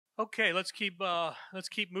Okay, let's keep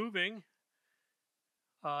moving.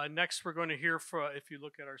 Next, we're going to hear from. If you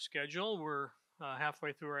look at our schedule, we're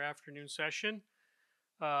halfway through our afternoon session.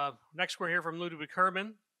 Next, we're here from Ludwig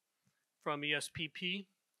Hermann from ESPP.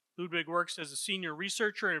 Ludwig works as a senior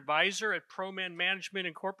researcher and advisor at ProMan Management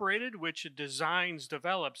Incorporated, which designs,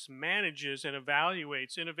 develops, manages, and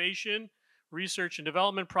evaluates innovation, research, and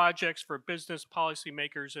development projects for business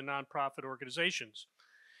policymakers and nonprofit organizations.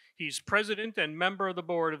 He's president and member of the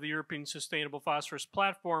board of the European Sustainable Phosphorus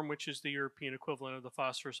Platform, which is the European equivalent of the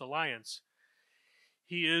Phosphorus Alliance.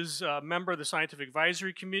 He is a member of the Scientific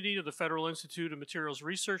Advisory Committee of the Federal Institute of Materials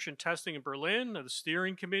Research and Testing in Berlin, of the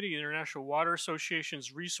Steering Committee, the International Water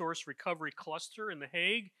Association's Resource Recovery Cluster in The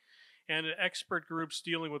Hague, and expert groups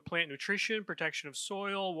dealing with plant nutrition, protection of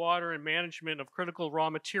soil, water, and management of critical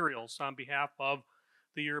raw materials on behalf of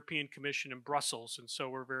the European Commission in Brussels. And so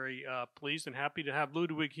we're very pleased and happy to have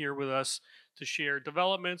Ludwig here with us to share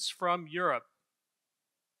developments from Europe.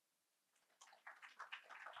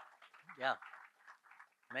 Yeah,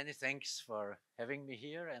 many thanks for having me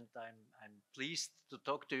here, and I'm pleased to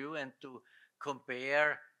talk to you and to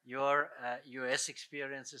compare your US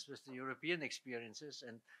experiences with the European experiences.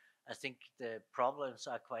 And I think the problems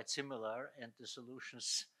are quite similar, and the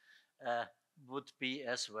solutions would be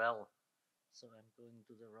as well. So I'm going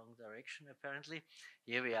to the wrong direction, apparently.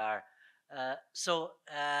 Here we are.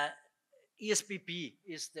 ESPP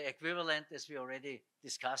is the equivalent, as we already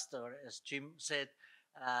discussed, or as Jim said,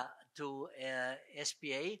 to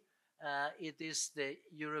SPA. It is the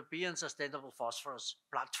European Sustainable Phosphorus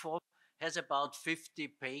Platform, has about 50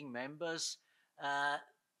 paying members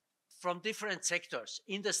from different sectors: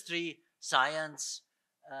 industry, science,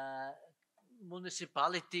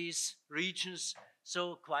 municipalities, regions,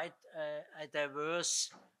 so quite a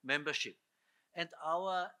diverse membership. And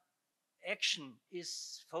our action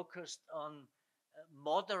is focused on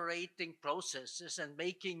moderating processes and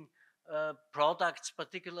making products,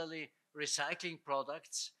 particularly recycling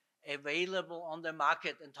products, available on the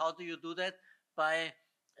market. And how do you do that? By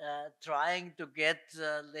trying to get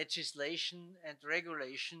legislation and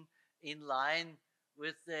regulation in line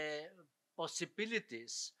with the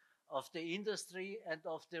possibilities of the industry and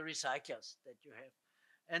of the recyclers that you have.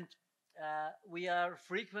 And we are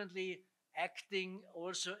frequently acting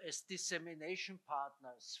also as dissemination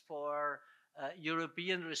partners for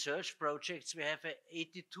European research projects. We have a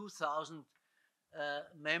 82,000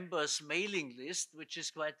 members mailing list, which is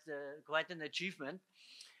quite an achievement.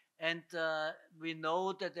 And we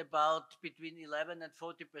know that about between 11 and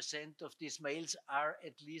 40% of these mails are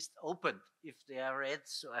at least opened if they are read.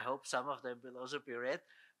 So I hope some of them will also be read.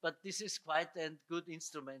 But this is quite a good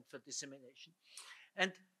instrument for dissemination.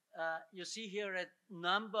 And you see here a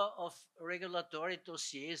number of regulatory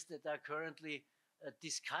dossiers that are currently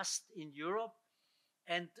discussed in Europe.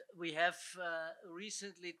 And we have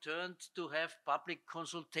recently turned to have public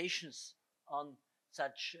consultations on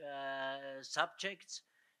such subjects.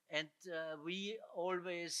 And we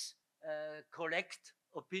always collect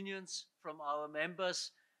opinions from our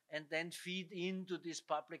members and then feed into these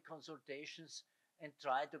public consultations and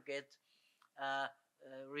try to get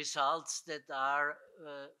results that are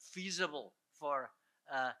feasible for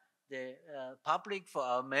the public, for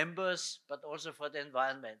our members, but also for the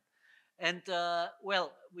environment. And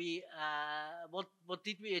what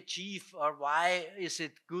did we achieve, or why is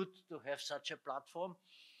it good to have such a platform?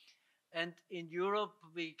 And in Europe,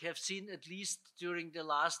 we have seen, at least during the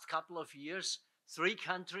last couple of years, 3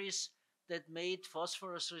 countries that made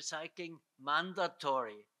phosphorus recycling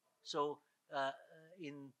mandatory. So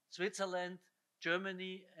in Switzerland,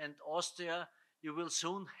 Germany, and Austria, you will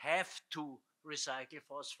soon have to recycle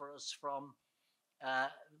phosphorus from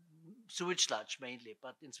sewage sludge mainly,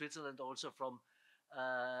 but in Switzerland also from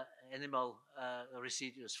animal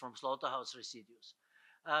residues, from slaughterhouse residues.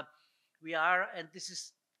 We are, and this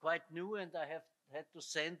is quite new, and I have had to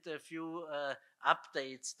send a few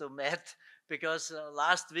updates to Matt, because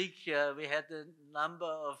last week we had a number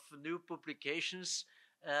of new publications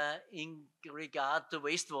in regard to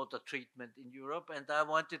wastewater treatment in Europe, and I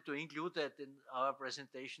wanted to include that in our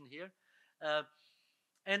presentation here.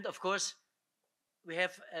 And of course, we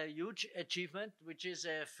have a huge achievement, which is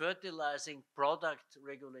a fertilizing product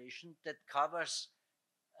regulation that covers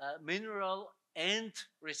mineral and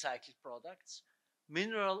recycled products,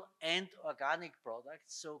 mineral and organic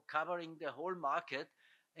products, so covering the whole market,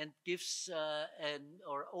 and gives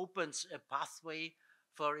or opens a pathway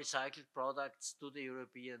for recycled products to the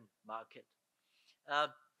European market.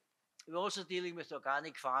 We're also dealing with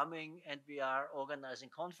organic farming, and we are organizing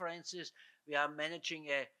conferences. We are managing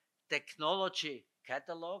a technology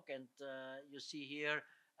catalog, and you see here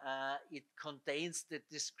it contains the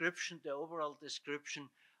description, the overall description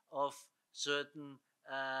of certain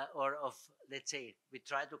or of, let's say, we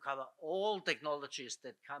try to cover all technologies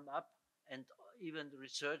that come up and even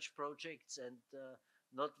research projects and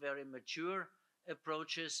not very mature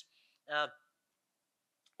approaches. Uh,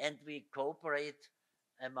 and we cooperate,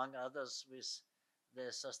 among others, with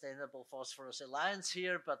the Sustainable Phosphorus Alliance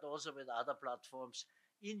here, but also with other platforms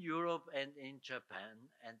in Europe and in Japan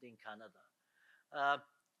and in Canada. Uh,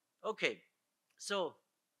 okay, so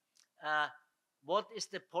uh, what is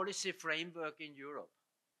the policy framework in Europe?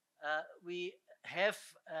 We have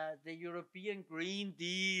the European Green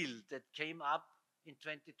Deal that came up in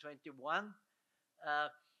 2021. Uh,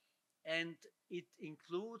 and it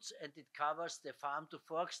includes and it covers the farm to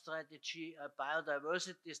fork strategy, a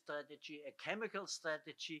biodiversity strategy, a chemical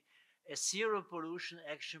strategy, a zero pollution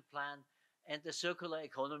action plan, and a circular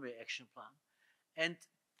economy action plan. And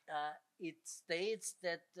it states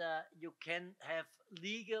that you can have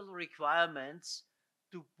legal requirements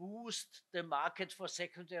to boost the market for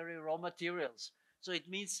secondary raw materials. So it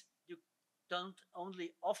means you don't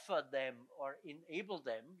only offer them or enable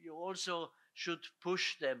them, you also should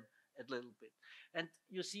push them a little bit. And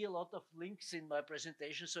you see a lot of links in my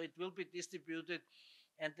presentation, so it will be distributed,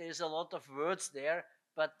 and there's a lot of words there,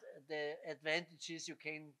 but the advantage is you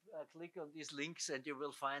can click on these links and you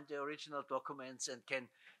will find the original documents and can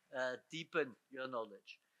deepen your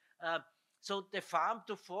knowledge. So the farm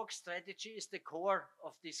to fork strategy is the core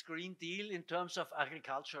of this Green Deal in terms of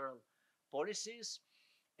agricultural policies,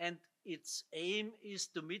 and its aim is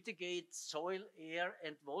to mitigate soil, air,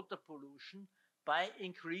 and water pollution by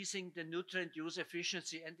increasing the nutrient use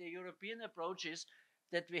efficiency. And the European approach is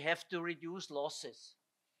that we have to reduce losses.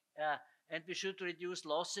 And we should reduce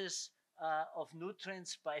losses of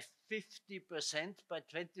nutrients by 50% by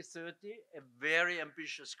 2030, a very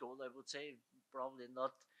ambitious goal, I would say, probably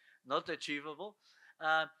not achievable.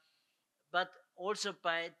 But also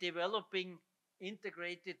by developing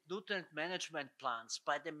integrated nutrient management plans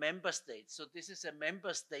by the member states. So this is a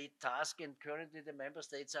member state task, and currently the member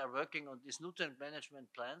states are working on these nutrient management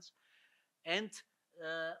plans. And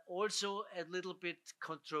also a little bit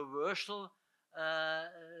controversial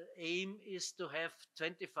aim is to have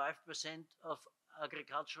 25% of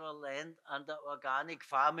agricultural land under organic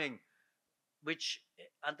farming, which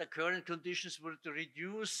under current conditions would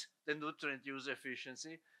reduce the nutrient use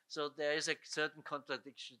efficiency. So there is a certain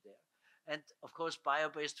contradiction there. And of course,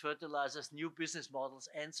 bio-based fertilizers, new business models,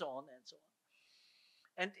 and so on and so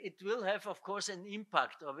on. And it will have, of course, an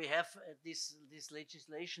impact, or we have this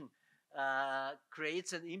legislation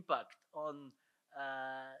creates an impact on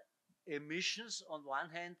emissions on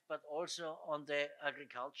one hand, but also on the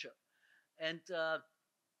agriculture. And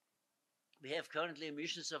we have currently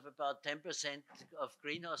emissions of about 10% of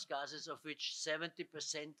greenhouse gases, of which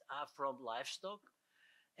 70% are from livestock.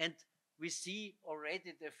 And we see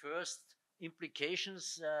already the first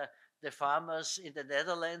implications. The farmers in the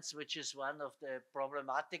Netherlands, which is one of the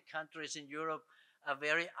problematic countries in Europe, are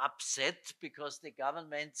very upset because the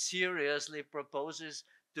government seriously proposes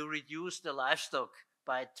to reduce the livestock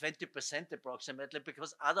by 20% approximately,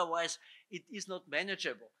 because otherwise it is not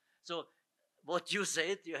manageable. So what you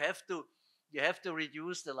said, you have to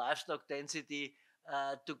reduce the livestock density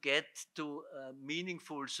to get to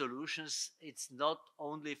meaningful solutions. It's not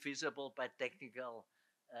only feasible by technical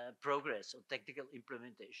progress or technical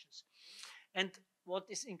implementations. And what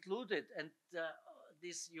is included, and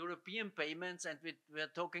these European payments, and we're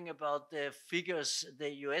talking about the figures, the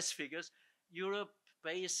US figures, Europe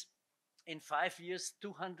pays in 5 years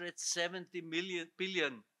 270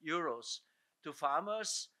 billion euros to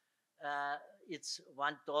farmers. It's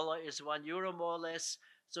 $1 is €1 more or less.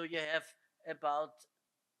 So you have about,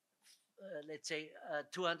 let's say,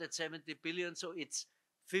 270 billion. So it's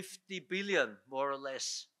 50 billion more or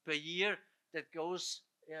less per year that goes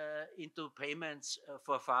into payments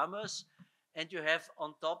for farmers. And you have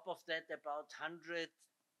on top of that about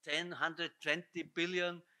 110, 120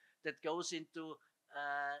 billion that goes into,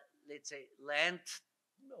 let's say, land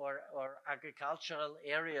or agricultural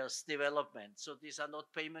areas development. So these are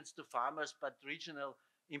not payments to farmers, but regional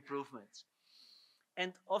improvements.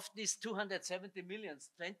 And of these 270 millions,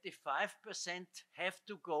 25% have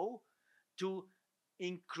to go to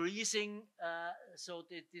increasing, so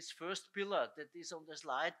this first pillar that is on the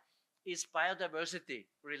slide is biodiversity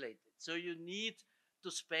related. So you need to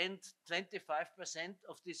spend 25%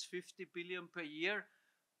 of this 50 billion per year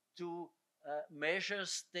to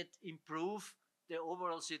measures that improve the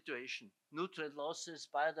overall situation, nutrient losses,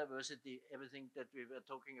 biodiversity, everything that we were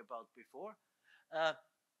talking about before.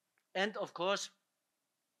 And of course,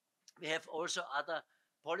 we have also other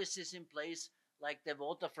policies in place, like the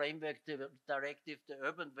Water Framework Directive, the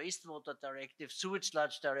Urban Wastewater Directive, Sewage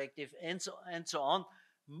Sludge Directive, and so on,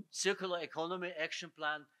 Circular Economy Action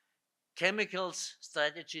Plan, Chemicals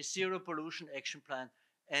Strategy, Zero Pollution Action Plan,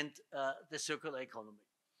 and the Circular Economy.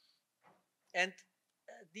 And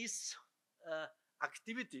these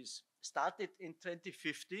activities started in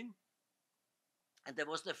 2015, and there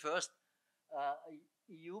was the first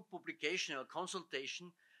EU publication or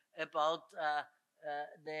consultation about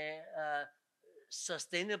the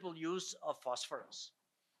sustainable use of phosphorus.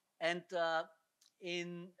 And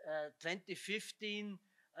in 2015,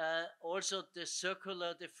 also the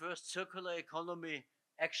first circular economy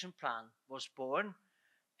action plan was born,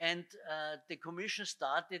 and the Commission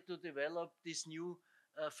started to develop this new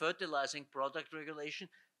fertilizing product regulation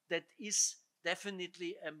that is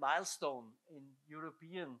definitely a milestone in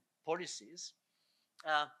European policies,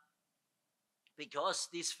 because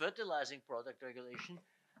this fertilizing product regulation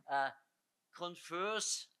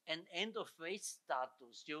confers an end of waste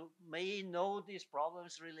status. You may know these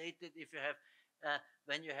problems related if you have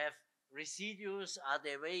when you have residues. Are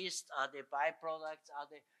they waste? Are they byproducts? Are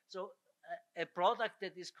they so? A product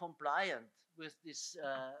that is compliant with this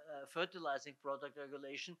fertilizing product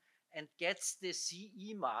regulation and gets the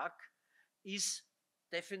CE mark is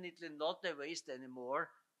definitely not a waste anymore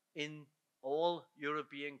in all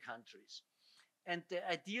European countries. And the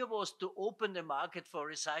idea was to open the market for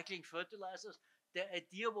recycling fertilizers. The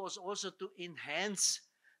idea was also to enhance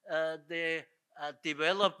the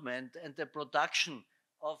development and the production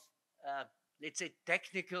of, let's say,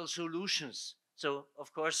 technical solutions. So,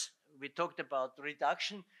 of course, we talked about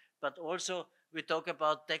reduction, but also we talk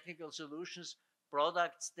about technical solutions,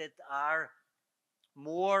 products that are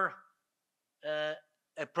more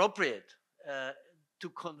appropriate to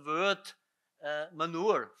convert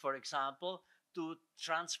manure, for example, to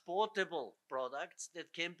transportable products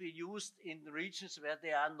that can be used in regions where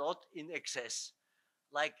they are not in excess,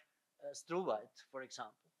 like struvite, for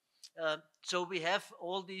example. So we have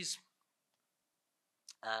all these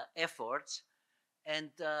efforts,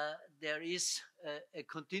 and there is a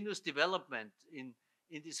continuous development in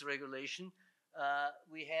this regulation.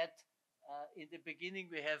 We had in the beginning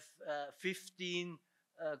we have 15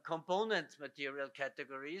 component material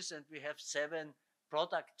categories, and we have 7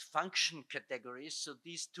 product function categories. So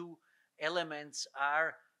these 2 elements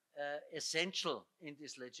are essential in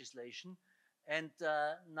this legislation. And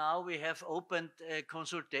now we have opened a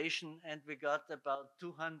consultation, and we got about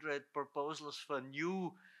 200 proposals for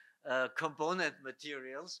new component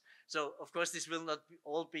materials. So, of course, this will not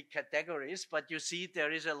all be categories, but you see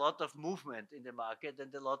there is a lot of movement in the market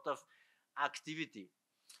and a lot of activity.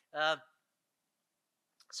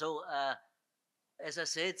 As I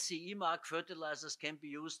said, CE mark fertilizers can be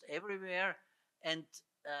used everywhere, and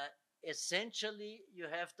essentially you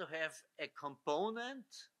have to have a component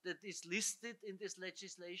that is listed in this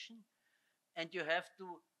legislation, and you have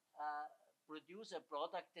to produce a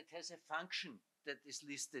product that has a function that is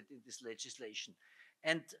listed in this legislation.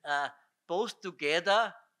 And both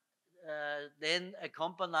together, then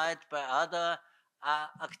accompanied by other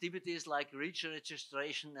activities like REACH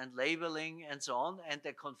registration and labeling and so on, and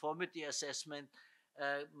the conformity assessment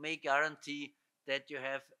may guarantee that you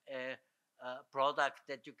have a product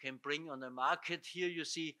that you can bring on the market. Here you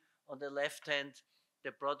see on the left hand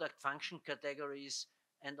the product function categories,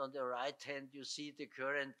 and on the right hand you see the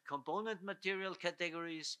current component material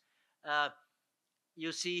categories.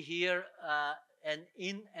 You see here an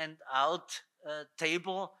in and out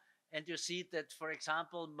table, and you see that, for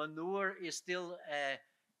example, manure is still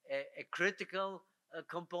a critical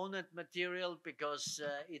component material because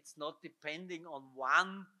it's not depending on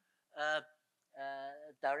one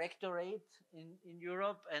directorate in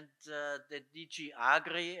Europe, and the DG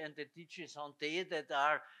Agri and the DG Santé that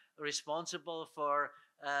are responsible for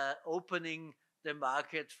opening the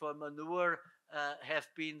market for manure have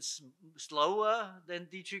been slower than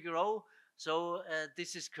DG Grow. So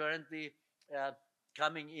this is currently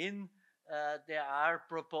coming in. There are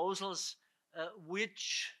proposals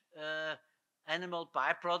which animal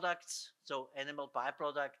byproducts, so animal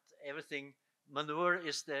byproduct, everything, manure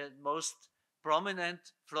is the most prominent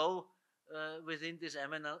flow within this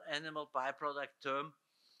animal byproduct term.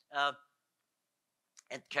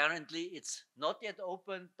 And currently it's not yet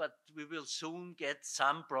open, but we will soon get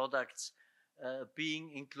some products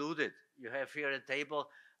being included. You have here a table.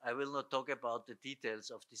 I will not talk about the details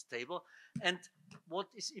of this table. And what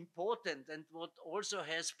is important and what also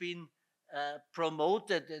has been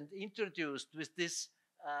promoted and introduced with this,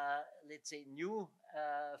 let's say, new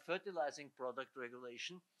fertilizing product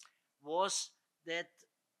regulation was that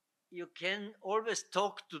you can always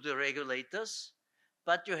talk to the regulators,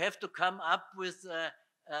 but you have to come up with,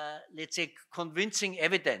 let's say, convincing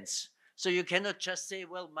evidence. So you cannot just say,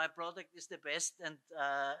 well, my product is the best, and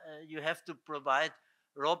you have to provide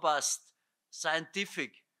robust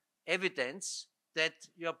scientific evidence that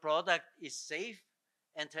your product is safe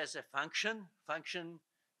and has a function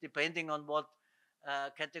depending on what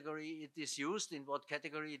category it is used, in what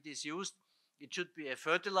category it is used. It should be a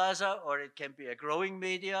fertilizer, or it can be a growing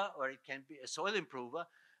media, or it can be a soil improver,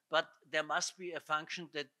 but there must be a function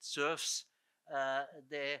that serves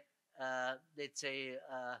the, let's say,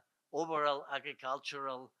 overall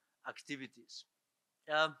agricultural activities.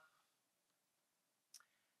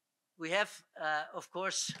 We have, of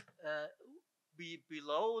course,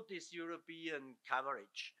 below this European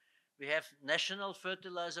coverage, we have national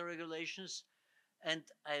fertilizer regulations. And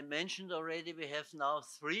I mentioned already, we have now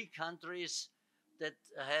 3 countries that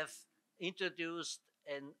have introduced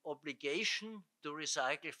an obligation to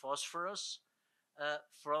recycle phosphorus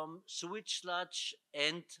from sewage sludge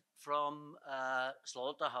and from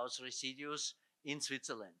slaughterhouse residues in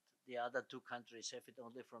Switzerland. The other 2 countries have it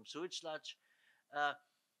only from sewage sludge.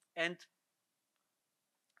 And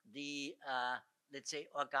the, let's say,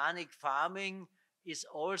 organic farming is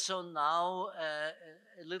also now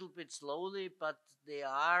a little bit slowly, but they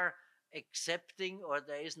are accepting, or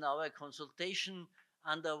there is now a consultation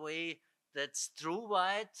underway that's true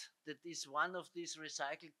white, that is one of these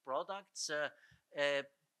recycled products, a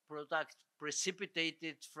product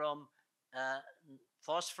precipitated from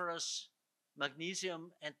phosphorus,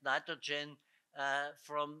 magnesium, and nitrogen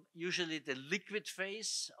from usually the liquid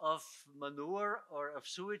phase of manure or of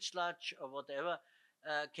sewage sludge or whatever,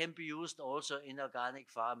 can be used also in organic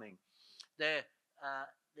farming. The,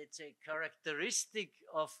 let's say, characteristic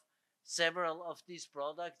of several of these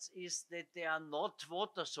products is that they are not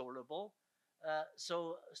water soluble.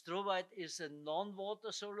 So struvite is a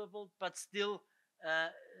non-water soluble, but still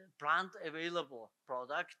plant available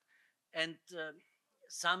product. And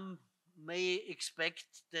some may expect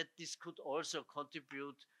that this could also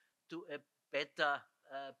contribute to a better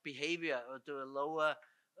behavior, or to a lower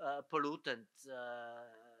pollutant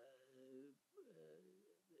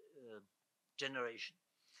generation.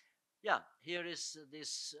 Yeah, here is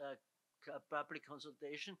this public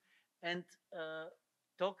consultation, and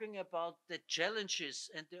talking about the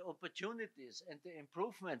challenges and the opportunities and the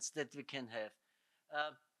improvements that we can have.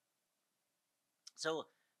 So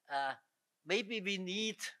maybe we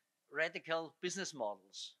need radical business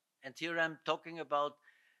models. And here I'm talking about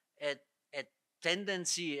a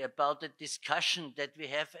tendency, about a discussion that we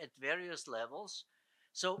have at various levels.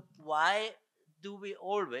 So why do we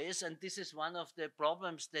always, and this is one of the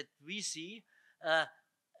problems that we see,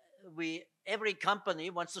 every company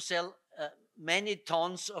wants to sell many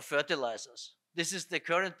tons of fertilizers. This is the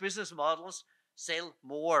current business models, sell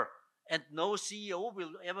more. And no CEO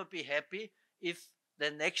will ever be happy if the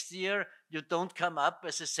next year you don't come up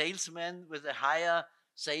as a salesman with a higher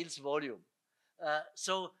sales volume.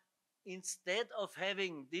 So instead of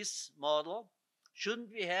having this model, shouldn't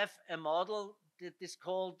we have a model that is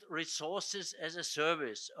called resources as a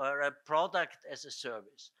service, or a product as a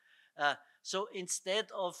service? So instead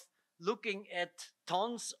of looking at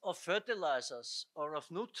tons of fertilizers or of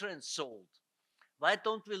nutrients sold, why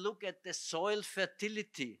don't we look at the soil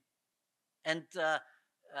fertility and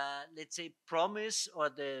let's say promise, or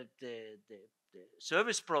the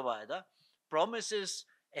service provider promises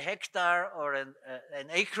a hectare or an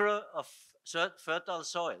acre of fertile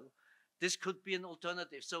soil. This could be an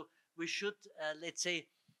alternative. So we should, let's say,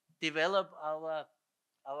 develop our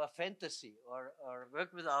fantasy, or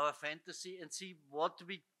work with our fantasy, and see what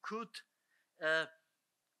we could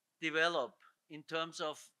develop in terms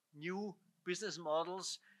of new business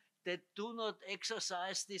models that do not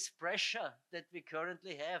exercise this pressure that we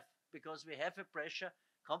currently have, because we have a pressure,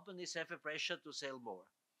 companies have a pressure to sell more.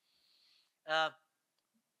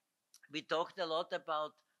 We talked a lot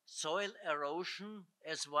about soil erosion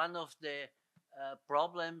as one of the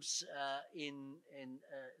problems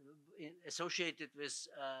associated with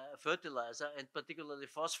fertilizer, and particularly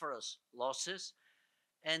phosphorus losses.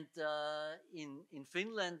 And in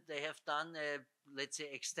Finland, they have done a, let's say,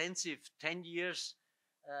 extensive 10 years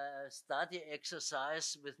study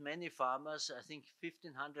exercise with many farmers. I think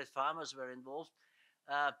 1,500 farmers were involved,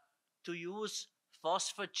 to use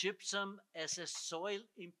phosphogypsum as a soil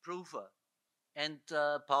improver. And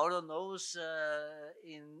Paulo knows,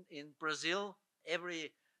 in Brazil,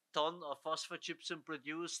 every ton of phosphogypsum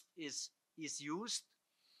produced is used.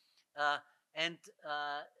 And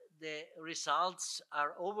the results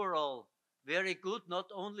are overall very good,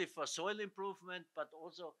 not only for soil improvement, but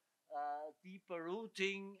also deeper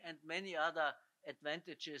rooting and many other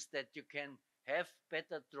advantages that you can have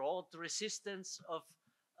better drought resistance of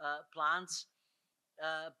plants,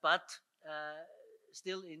 but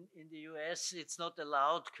still in the US it's not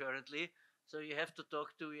allowed currently. So you have to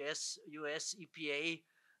talk to US EPA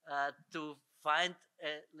to find,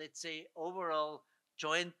 let's say, overall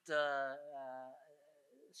joint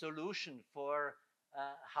solution for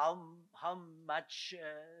how much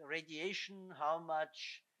radiation, how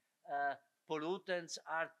much pollutants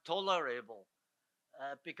are tolerable.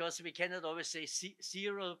 Because we cannot always say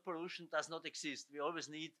zero pollution does not exist. We always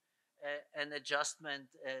need an adjustment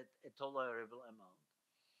at a tolerable amount.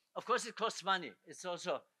 Of course, it costs money. It's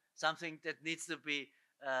also something that needs to be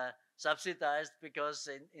subsidized, because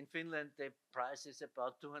in Finland the price is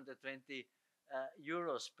about 220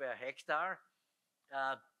 euros per hectare.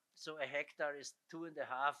 So a hectare is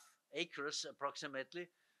 2.5 acres approximately.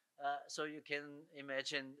 So you can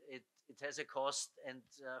imagine it has a cost, and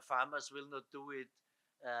farmers will not do it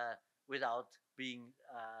without being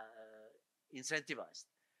incentivized.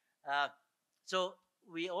 So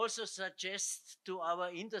we also suggest to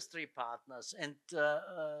our industry partners, and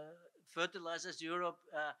Fertilizers Europe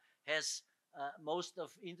has most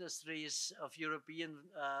of industries, of European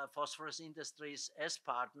phosphorus industries, as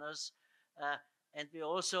partners, and we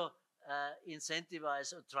also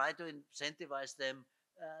incentivize, or try to incentivize them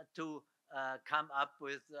to come up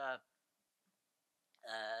with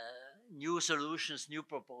new solutions, new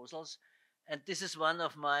proposals. And this is one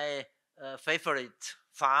of my favorite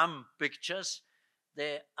farm pictures.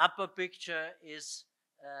 The upper picture is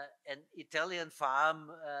an Italian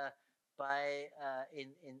farm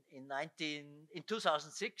in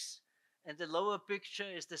 2006, and the lower picture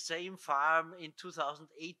is the same farm in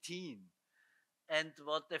 2018. And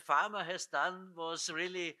what the farmer has done was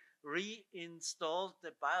really reinstalled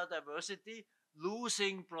the biodiversity,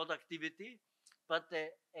 losing productivity, but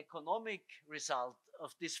the economic result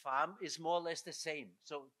of this farm is more or less the same.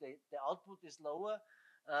 So the output is lower,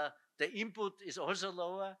 the input is also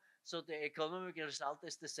lower, so the economic result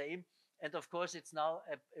is the same. And of course, it's now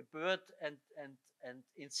a bird and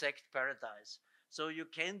insect paradise. So you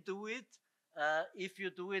can do it if you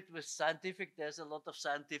do it with scientific. There's a lot of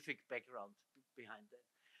scientific background behind that.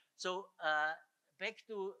 So back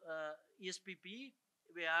to ESPP,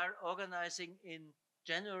 we are organizing in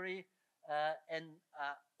January an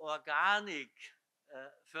organic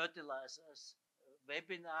fertilizers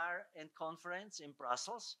webinar and conference in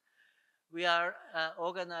Brussels. We are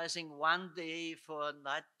organizing one day for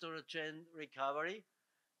nitrogen recovery,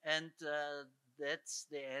 and that's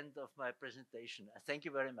the end of my presentation. Thank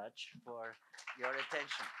you very much for your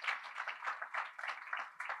attention.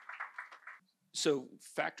 So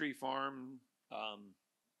factory farm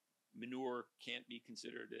manure can't be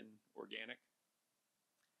considered an organic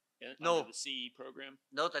under the CE program?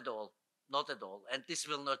 Not at all. Not at all. And this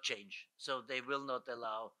will not change. So they will not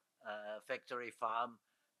allow factory farm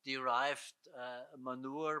derived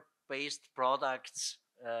manure-based products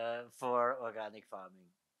for organic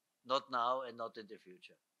farming. Not now and not in the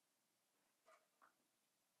future.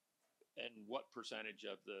 And what percentage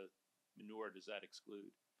of the manure does that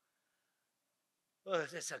exclude? Oh,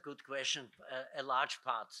 that's a good question. A large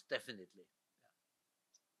part, definitely.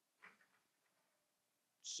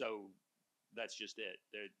 So that's just it.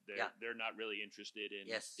 They're not really interested in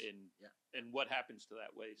and what happens to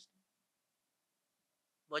that waste?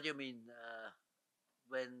 What do you mean?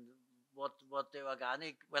 What the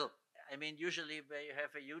organic? Well, I mean, usually where you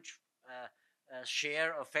have a huge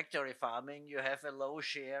share of factory farming, you have a low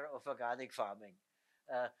share of organic farming.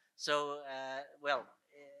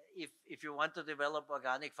 If you want to develop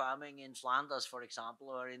organic farming in Flanders, for example,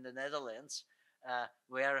 or in the Netherlands,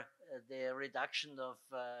 where the reduction of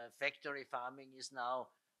factory farming is now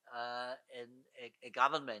a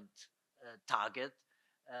government target,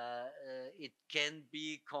 it can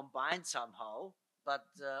be combined somehow, but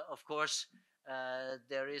of course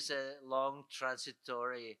there is a long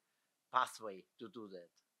transitory pathway to do that.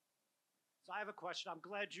 So I have a question. I'm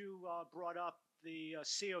glad you brought up the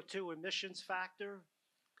CO2 emissions factor,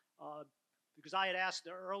 because I had asked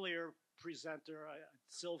the earlier presenter,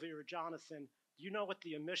 Sylvia or Jonathan, do you know what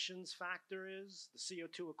the emissions factor is, the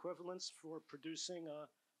CO2 equivalence for producing a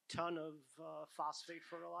ton of phosphate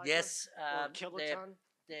fertilizer? Yes, or a kiloton?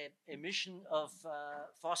 The emission of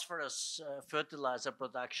phosphorus fertilizer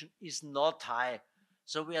production is not high.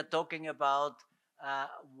 So we are talking about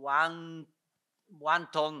 1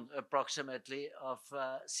 ton approximately of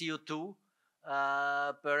CO2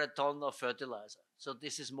 per a ton of fertilizer. So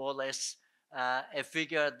this is more or less a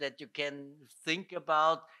figure that you can think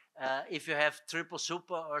about. If you have triple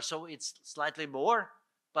super or so, it's slightly more,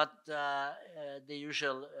 but the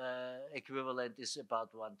usual equivalent is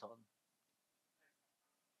about 1 ton.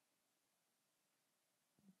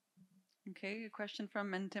 Okay, a question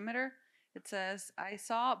from Mentimeter. It says, I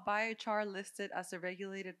saw biochar listed as a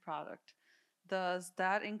regulated product. Does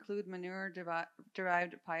that include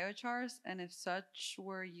manure-derived biochars? And if such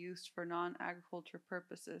were used for non-agriculture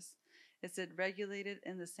purposes, is it regulated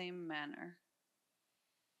in the same manner?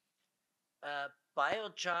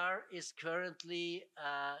 Biochar is currently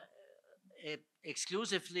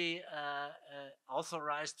exclusively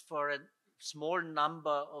authorized for a small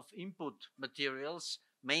number of input materials,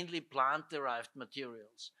 mainly plant-derived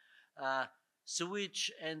materials.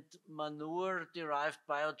 Sewage and manure-derived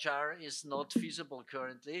biochar is not feasible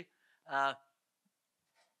currently.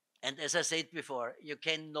 And as I said before, you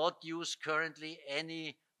cannot use currently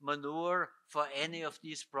any manure for any of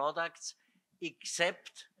these products,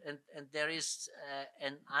 except, and there is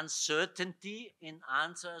an uncertainty in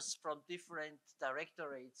answers from different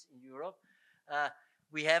directorates in Europe.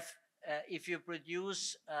 We have, if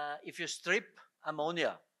you strip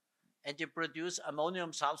ammonia and you produce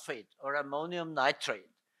ammonium sulfate or ammonium nitrate,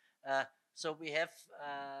 so we have,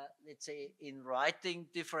 let's say, in writing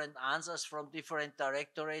different answers from different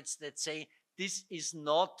directorates that say this is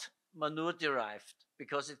not manure derived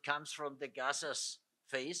because it comes from the gaseous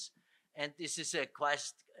phase, and this is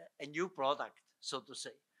a new product, so to say.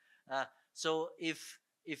 So if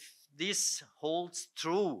this holds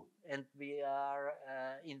true, and we are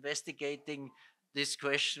investigating this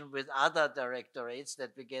question with other directorates,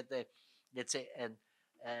 that we get let's say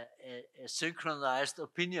a synchronized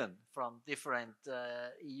opinion from different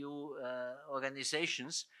EU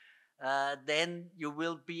organizations, then you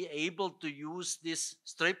will be able to use this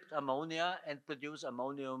stripped ammonia and produce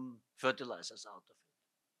ammonium fertilizers out of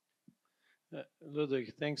it.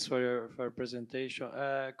 Ludwig, thanks for your presentation.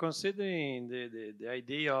 Considering the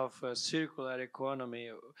idea of a circular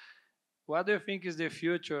economy, what do you think is the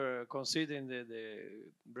future, considering the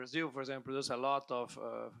Brazil, for example, produces a lot of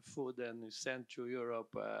food and sent to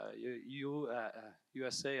Europe.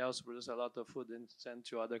 USA also produces a lot of food and sent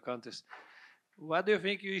to other countries. What do you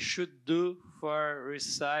think we should do for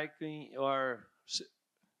recycling or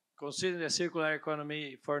considering the circular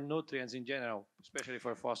economy for nutrients in general, especially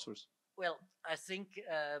for phosphorus? Well, I think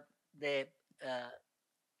the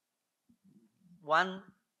one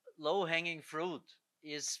low-hanging fruit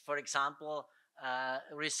is, for example,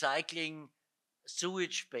 recycling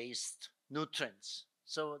sewage-based nutrients.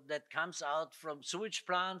 So that comes out from sewage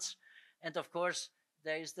plants. And of course,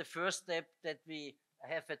 there is the first step that we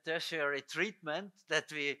have a tertiary treatment,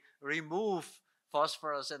 that we remove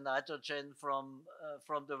phosphorus and nitrogen from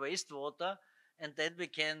the wastewater, and then we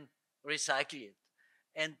can recycle it.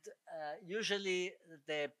 And usually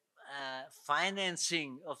the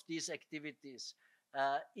financing of these activities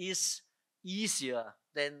is easier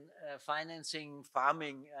than financing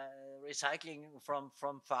farming, recycling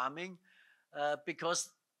from farming, because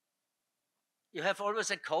you have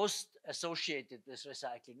always a cost associated with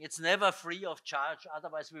recycling. It's never free of charge,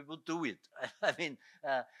 otherwise we would do it. I mean,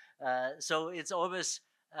 so it's always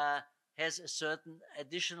has a certain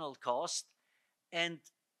additional cost. And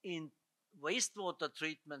in wastewater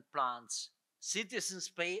treatment plants, citizens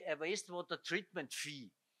pay a wastewater treatment fee.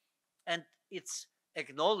 And it's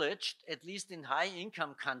acknowledged, at least in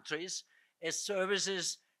high-income countries, as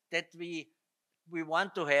services that we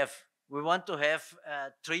want to have. We want to have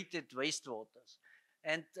treated wastewaters.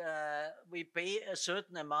 And we pay a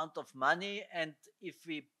certain amount of money, and if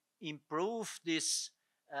we improve this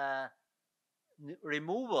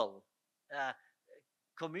removal,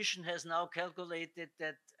 Commission has now calculated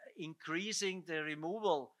that increasing the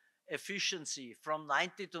removal efficiency from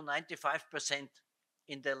 90 to 95%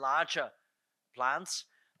 in the larger plants,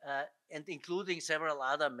 and including several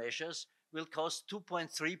other measures, will cost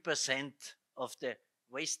 2.3% of the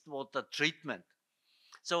wastewater treatment.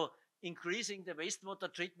 So increasing the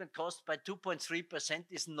wastewater treatment cost by 2.3%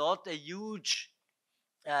 is not a huge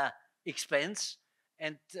expense,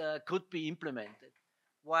 and could be implemented.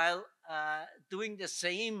 While doing the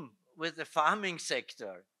same with the farming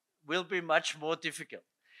sector will be much more difficult.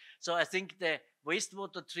 So I think the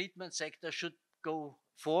wastewater treatment sector should go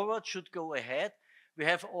forward, should go ahead. We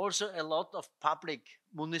have also a lot of public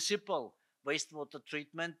municipal wastewater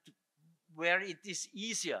treatment where it is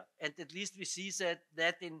easier. And at least we see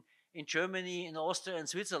that in Germany, in Austria and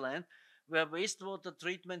Switzerland, where wastewater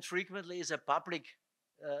treatment frequently is a public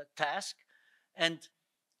task. And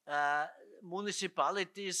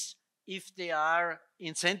municipalities, if they are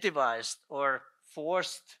incentivized or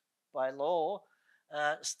forced by law,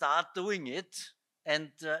 start doing it,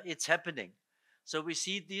 and it's happening. So we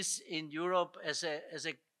see this in Europe as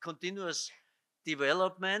a continuous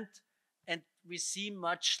development, and we see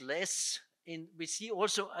much less we see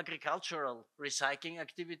also agricultural recycling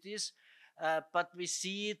activities, but we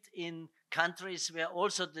see it in countries where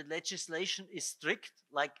also the legislation is strict,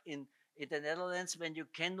 like in the Netherlands, when you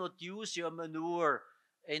cannot use your manure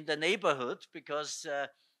in the neighborhood because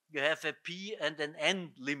you have a P and an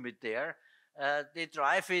N limit there. They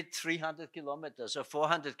drive it 300 kilometers or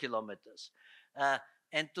 400 kilometers.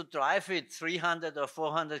 And to drive it 300 or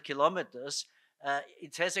 400 kilometers,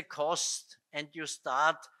 it has a cost, and you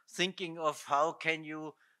start thinking of how can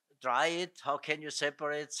you dry it, how can you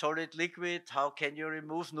separate solid liquid, how can you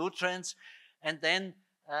remove nutrients, and then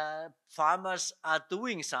farmers are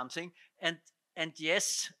doing something, and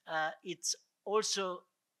yes, it's also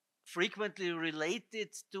frequently related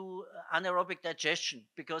to anaerobic digestion,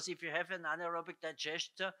 because if you have an anaerobic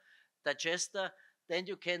digester, then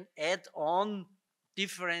you can add on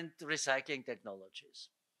different recycling technologies.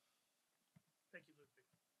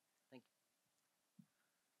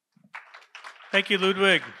 Thank you,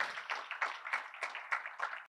 Ludwig.